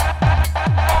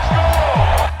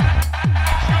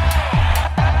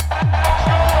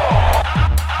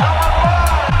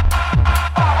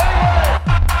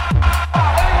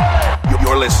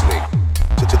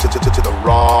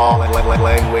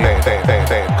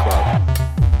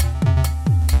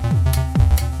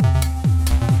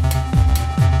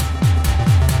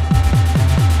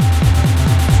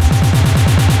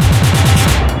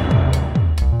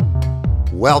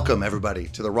Welcome, everybody,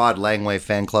 to the Rod Langway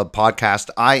Fan Club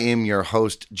podcast. I am your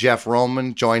host, Jeff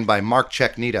Roman, joined by Mark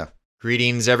Czeknita.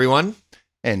 Greetings, everyone.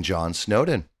 And John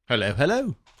Snowden. Hello,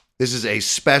 hello. This is a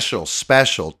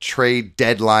special trade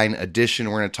deadline edition.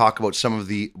 We're going to talk about some of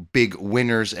the big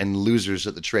winners and losers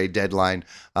at the trade deadline.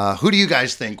 Who do you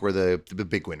guys think were the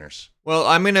big winners? Well,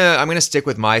 I'm gonna stick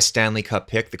with my Stanley Cup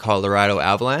pick, the Colorado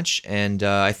Avalanche, and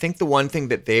I think the one thing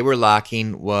that they were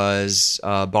lacking was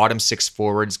bottom six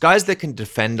forwards, guys that can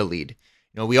defend a lead.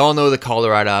 You know, we all know the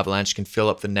Colorado Avalanche can fill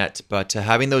up the net, but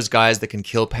having those guys that can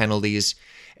kill penalties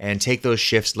and take those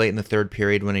shifts late in the third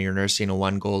period when you're nursing a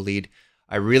 1-goal lead.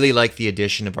 I really like the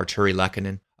addition of Artturi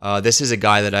Lehkonen. This is a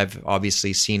guy that I've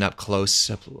obviously seen up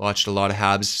close. I've watched a lot of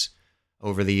Habs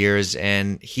over the years,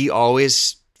 and he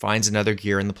always finds another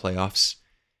gear in the playoffs,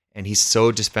 and he's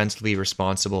so defensively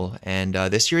responsible. And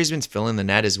this year he's been filling the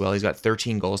net as well. He's got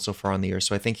 13 goals so far on the year,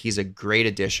 so I think he's a great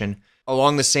addition.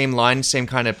 Along the same line, same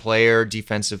kind of player,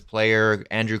 defensive player,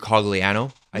 Andrew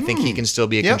Cogliano. I think he can still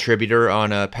be a contributor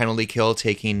on a penalty kill,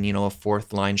 taking, a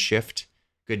fourth line shift.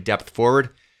 Good depth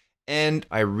forward. And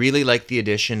I really like the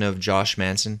addition of Josh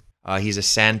Manson. He's a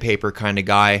sandpaper kind of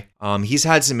guy. He's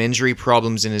had some injury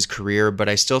problems in his career, but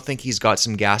I still think he's got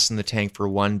some gas in the tank for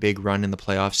one big run in the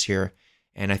playoffs here.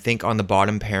 And I think on the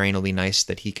bottom pairing, it'll be nice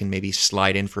that he can maybe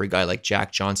slide in for a guy like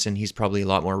Jack Johnson. He's probably a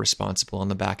lot more responsible on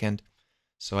the back end.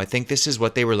 So I think this is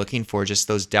what they were looking for, just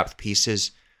those depth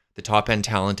pieces. The top end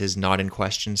talent is not in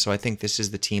question. So I think this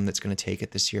is the team that's going to take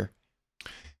it this year.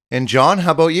 And John,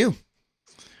 how about you?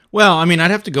 Well,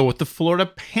 I'd have to go with the Florida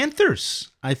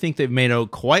Panthers. I think they've made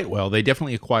out quite well. They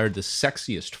definitely acquired the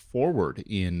sexiest forward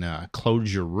in Claude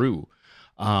Giroux.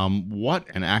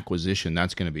 What an acquisition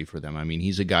that's going to be for them.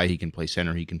 He's a guy, he can play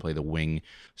center, he can play the wing.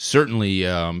 Certainly,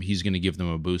 he's going to give them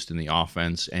a boost in the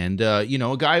offense. And, a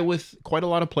guy with quite a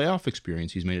lot of playoff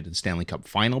experience. He's made it to the Stanley Cup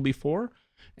final before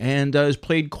and has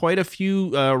played quite a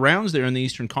few rounds there in the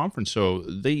Eastern Conference. So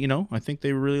they, I think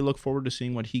they really look forward to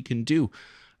seeing what he can do.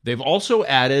 They've also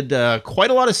added quite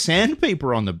a lot of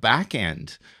sandpaper on the back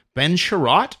end. Ben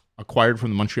Chiarot, acquired from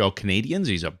the Montreal Canadiens.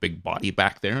 He's a big body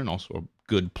back there and also a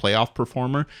good playoff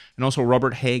performer. And also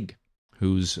Robert Haig,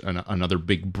 who's another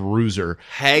big bruiser.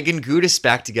 Haig and Gudas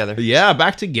back together. Yeah,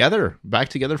 back together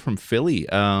from Philly.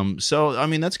 So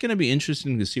that's going to be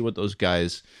interesting to see what those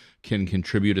guys can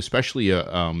contribute, especially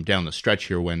down the stretch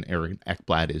here when Eric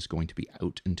Ekblad is going to be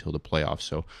out until the playoffs.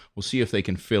 So we'll see if they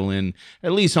can fill in,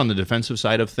 at least on the defensive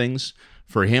side of things,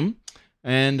 for him.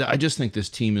 And I just think this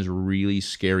team is really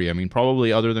scary.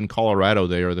 Probably other than Colorado,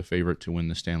 they are the favorite to win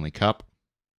the Stanley Cup.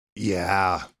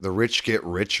 Yeah, the rich get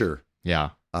richer.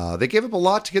 Yeah. They gave up a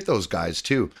lot to get those guys,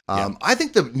 too. I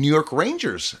think the New York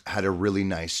Rangers had a really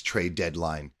nice trade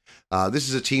deadline. This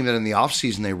is a team that in the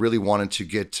offseason, they really wanted to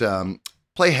get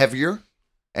play heavier,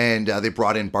 and they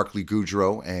brought in Barclay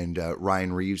Goodrow and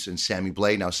Ryan Reeves and Sammy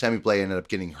Blais. Now, Sammy Blais ended up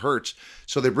getting hurt,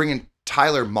 so they bring in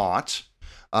Tyler Mott,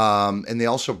 and they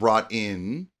also brought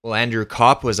in... Well, Andrew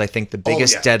Kopp was, I think, the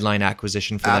biggest deadline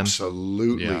acquisition for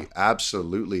them.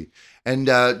 Absolutely. And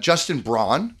Justin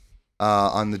Braun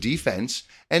on the defense.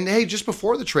 And, hey, just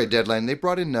before the trade deadline, they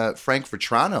brought in Frank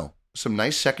Vatrano, some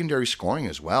nice secondary scoring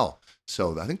as well.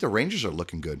 So I think the Rangers are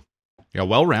looking good. Yeah,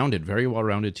 well-rounded, very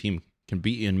well-rounded team. Can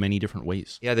be in many different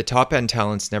ways. Yeah, the top end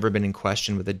talent's never been in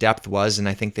question, but the depth was, and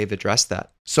I think they've addressed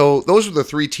that. So those are the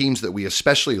three teams that we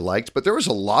especially liked, but there was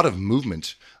a lot of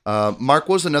movement. Mark,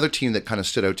 what was another team that kind of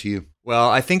stood out to you? Well,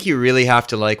 I think you really have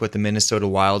to like what the Minnesota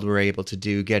Wild were able to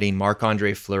do, getting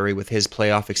Marc-Andre Fleury with his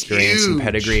playoff experience and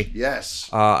pedigree. Yes.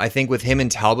 I think with him and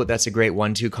Talbot, that's a great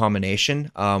 1-2 combination.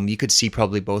 You could see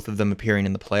probably both of them appearing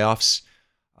in the playoffs.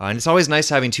 And it's always nice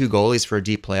having two goalies for a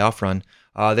deep playoff run.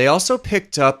 They also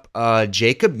picked up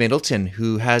Jacob Middleton,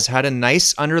 who has had a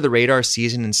nice under-the-radar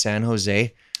season in San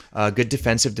Jose. Good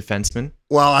defensive defenseman.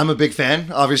 Well, I'm a big fan,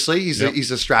 obviously.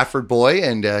 He's a Stratford boy,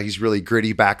 and he's really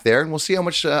gritty back there. And we'll see how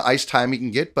much ice time he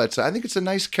can get, but I think it's a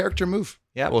nice character move.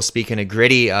 Yeah, well, speaking of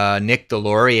gritty, Nick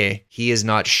Delorier, he is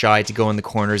not shy to go in the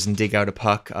corners and dig out a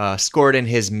puck. Scored in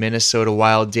his Minnesota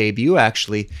Wild debut,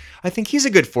 actually. I think he's a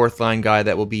good fourth-line guy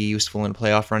that will be useful in a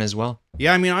playoff run as well.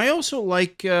 Yeah, I also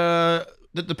like...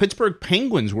 that the Pittsburgh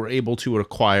Penguins were able to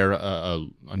acquire a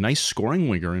nice scoring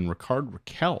winger in Rickard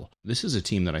Rakell. This is a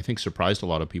team that I think surprised a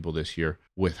lot of people this year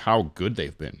with how good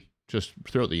they've been, just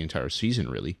throughout the entire season,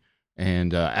 really.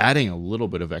 And adding a little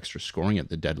bit of extra scoring at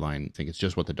the deadline, I think it's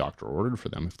just what the doctor ordered for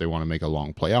them if they want to make a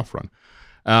long playoff run.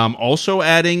 Also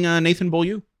adding Nathan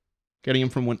Beaulieu, getting him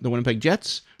from the Winnipeg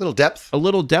Jets. A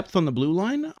little depth on the blue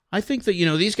line. I think that,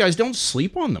 these guys, don't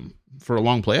sleep on them for a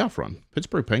long playoff run.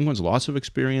 Pittsburgh Penguins, lots of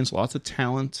experience, lots of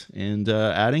talent, and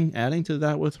adding to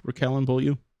that with Rakell and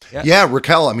Beaulieu. Yeah,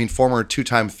 Raquel, I mean, former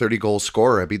 2-time 30-goal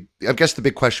scorer. I guess the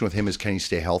big question with him is, can he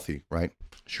stay healthy, right?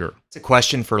 Sure. It's a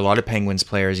question for a lot of Penguins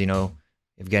players,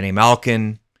 Evgeny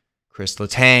Malkin, Chris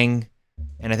Letang,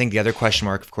 and I think the other question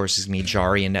mark, of course, is me,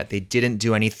 Jari, in that they didn't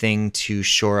do anything to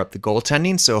shore up the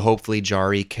goaltending, so hopefully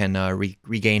Jari can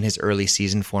regain his early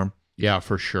season form. Yeah,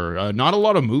 for sure. Not a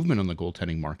lot of movement on the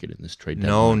goaltending market in this trade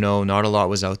No, deadline. not a lot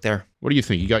was out there. What do you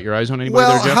think? You got your eyes on anybody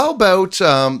Well, there, Jeff? how about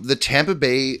the Tampa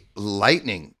Bay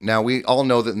Lightning? Now, we all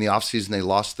know that in the offseason they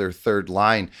lost their third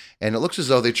line, and it looks as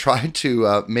though they tried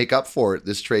to make up for it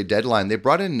this trade deadline. They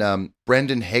brought in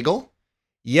Brendan Hagel.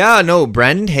 Yeah, no,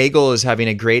 Brandon Hagel is having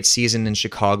a great season in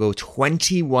Chicago.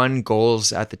 21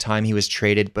 goals at the time he was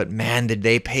traded, but man, did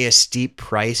they pay a steep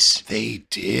price. They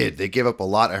did. They gave up a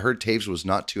lot. I heard Taves was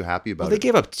not too happy about They it.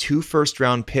 gave up 2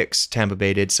 first-round picks, Tampa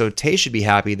Bay did, so Tay should be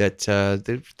happy that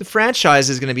the franchise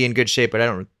is going to be in good shape, but I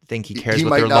don't think he cares He about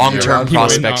might their not be long-term around. He might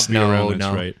prospects. not be around, No.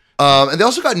 that's right. And they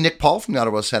also got Nick Paul from the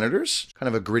Ottawa Senators, kind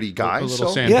of a gritty guy. A little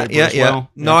so sandpaper Yeah. as well.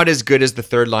 Not as good as the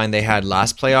third line they had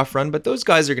last playoff run, but those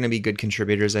guys are going to be good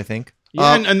contributors, I think.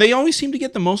 Yeah, and they always seem to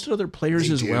get the most out of their players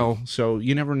They as do. well. So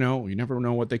you never know. You never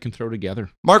know what they can throw together.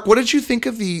 Mark, what did you think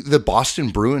of the Boston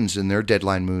Bruins and their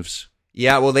deadline moves?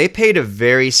 Yeah, well, they paid a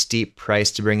very steep price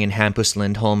to bring in Hampus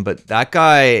Lindholm, but that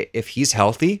guy, if he's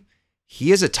healthy,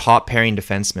 he is a top pairing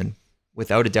defenseman,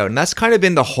 without a doubt. And that's kind of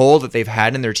been the hole that they've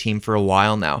had in their team for a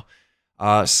while now.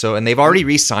 And they've already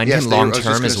re-signed him long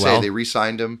term as well. They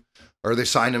re-signed him, or they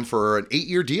signed him for an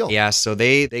 8-year deal. Yeah, so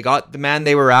they got the man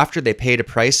they were after. They paid a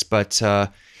price, but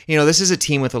this is a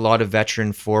team with a lot of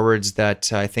veteran forwards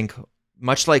that I think,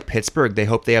 much like Pittsburgh, they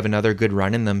hope they have another good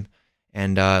run in them.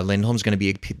 And Lindholm's going to be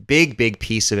a big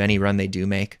piece of any run they do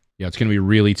make. Yeah, it's going to be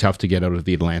really tough to get out of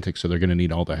the Atlantic, so they're going to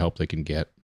need all the help they can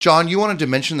get. John, you wanted to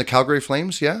mention the Calgary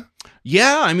Flames, yeah?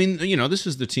 Yeah, I mean, this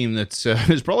is the team that's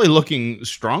is probably looking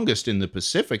strongest in the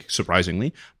Pacific,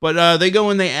 surprisingly. But they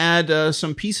go and they add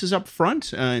some pieces up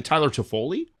front. Tyler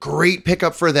Toffoli, Great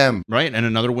pickup for them. right? And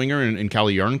another winger in Calle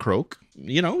Yarncroke.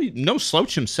 No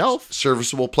slouch himself.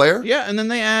 Serviceable player. Yeah, and then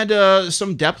they add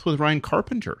some depth with Ryan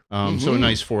Carpenter. So a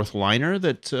nice fourth liner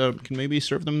that can maybe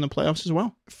serve them in the playoffs as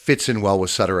well. Fits in well with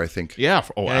Sutter, I think. Yeah,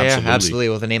 absolutely.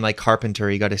 With a name like Carpenter,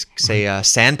 you got to say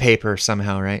sandpaper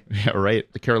somehow, right? Yeah,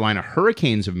 right. The Carolina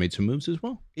Hurricanes have made some moves as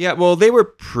well. Yeah, well, they were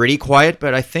pretty quiet,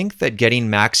 but I think that getting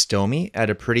Max Domi at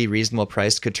a pretty reasonable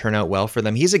price could turn out well for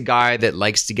them. He's a guy that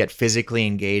likes to get physically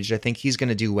engaged. I think he's going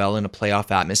to do well in a playoff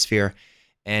atmosphere.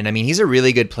 And I mean, he's a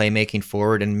really good playmaking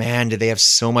forward, and man, do they have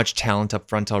so much talent up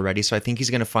front already. So I think he's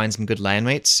going to find some good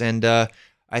landmates, and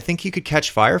I think he could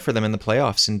catch fire for them in the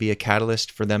playoffs and be a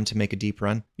catalyst for them to make a deep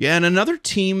run. Yeah, and another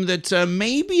team that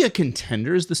may be a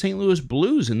contender is the St. Louis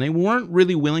Blues, and they weren't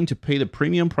really willing to pay the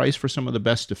premium price for some of the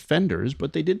best defenders,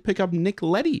 but they did pick up Nick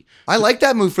Leddy. I like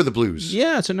that move for the Blues.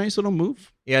 Yeah, it's a nice little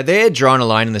move. Yeah, they had drawn a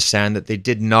line in the sand that they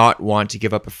did not want to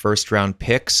give up a first-round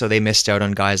pick, so they missed out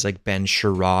on guys like Ben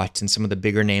Sherratt and some of the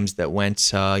bigger names that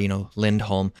went,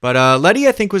 Lindholm. But Leddy,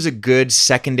 I think, was a good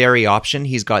secondary option.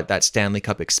 He's got that Stanley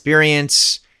Cup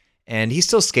experience, and he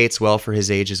still skates well for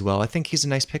his age as well. I think he's a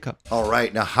nice pickup. All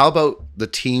right. Now, how about the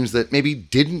teams that maybe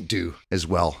didn't do as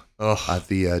well at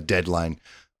the deadline?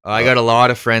 I got a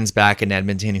lot of friends back in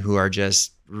Edmonton who are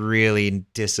just really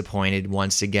disappointed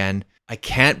once again. I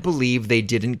can't believe they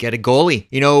didn't get a goalie.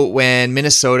 When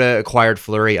Minnesota acquired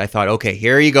Fleury, I thought, okay,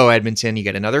 here you go, Edmonton. You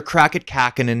get another crack at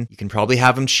Kakkonen. You can probably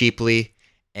have him cheaply.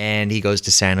 And he goes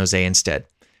to San Jose instead.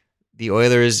 The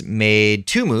Oilers made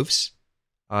 2 moves.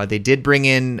 They did bring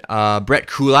in Brett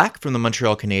Kulak from the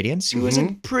Montreal Canadiens, who was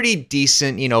a pretty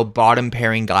decent, bottom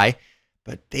pairing guy.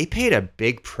 But they paid a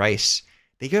big price.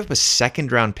 They gave up a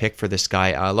second-round pick for this guy.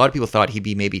 A lot of people thought he'd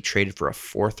be maybe traded for a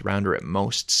 4th rounder at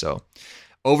most. So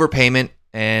overpayment,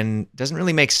 and doesn't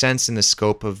really make sense in the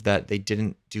scope of that they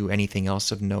didn't do anything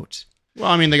else of note.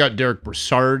 Well, I mean, they got Derek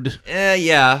Brassard.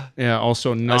 Yeah. Yeah,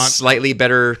 also A not slightly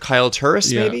better Kyle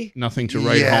Turris, maybe? nothing to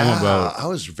write home about. I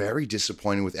was very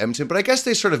disappointed with Edmonton, but I guess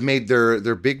they sort of made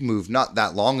their big move not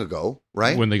that long ago,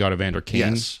 right? When they got Evander Kane.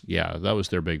 Yes. Yeah, that was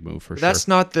their big move for sure. That's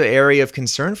not the area of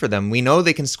concern for them. We know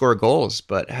they can score goals,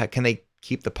 but can they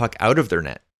keep the puck out of their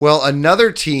net? Well,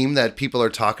 another team that people are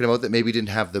talking about that maybe didn't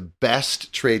have the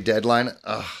best trade deadline,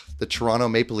 the Toronto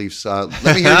Maple Leafs. Let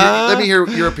me hear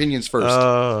your opinions first.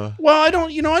 Well, I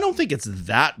don't think it's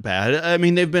that bad. I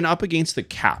mean, they've been up against the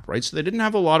cap, right? So they didn't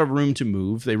have a lot of room to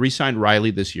move. They re-signed Riley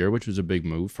this year, which was a big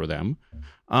move for them.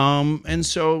 And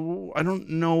so I don't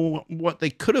know what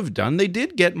they could have done. They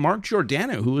did get Mark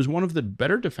Giordano, who is one of the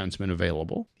better defensemen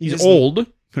available. He's old.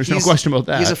 There's no question about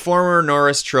that. He's a former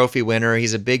Norris Trophy winner.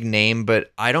 He's a big name,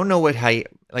 but I don't know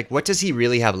what does he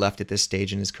really have left at this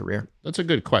stage in his career? That's a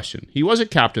good question. He was a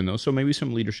captain, though, so maybe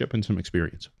some leadership and some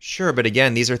experience. Sure, but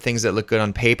again, these are things that look good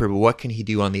on paper, but what can he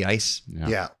do on the ice?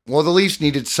 Yeah. Well, the Leafs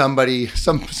needed somebody,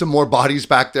 some more bodies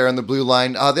back there on the blue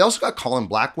line. They also got Colin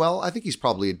Blackwell. I think he's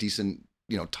probably a decent,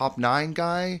 top 9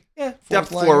 guy. Yeah,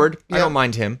 depth forward. Yeah. I don't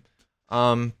mind him.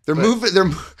 They're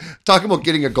talking about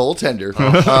getting a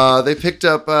goaltender. They picked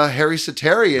up Harry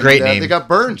Sateri, and great name. They got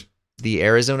burned. The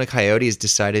Arizona Coyotes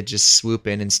decided to just swoop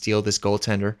in and steal this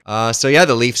goaltender.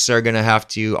 The Leafs are going to have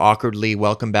to awkwardly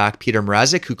welcome back Peter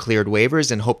Mrazek, who cleared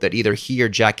waivers, and hope that either he or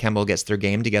Jack Campbell gets their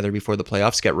game together before the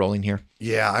playoffs get rolling here.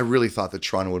 Yeah, I really thought that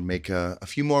Toronto would make a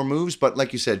few more moves, but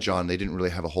like you said, John, they didn't really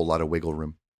have a whole lot of wiggle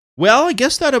room. Well, I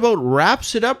guess that about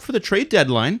wraps it up for the trade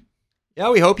deadline. Yeah,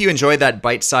 we hope you enjoyed that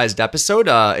bite-sized episode.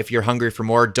 If you're hungry for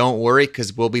more, don't worry,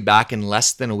 because we'll be back in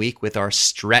less than a week with our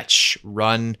stretch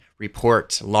run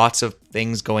report. Lots of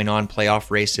things going on, playoff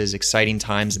races, exciting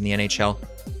times in the NHL.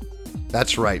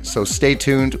 That's right. So stay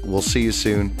tuned. We'll see you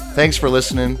soon. Thanks for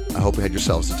listening. I hope you had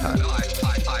yourselves a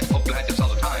time.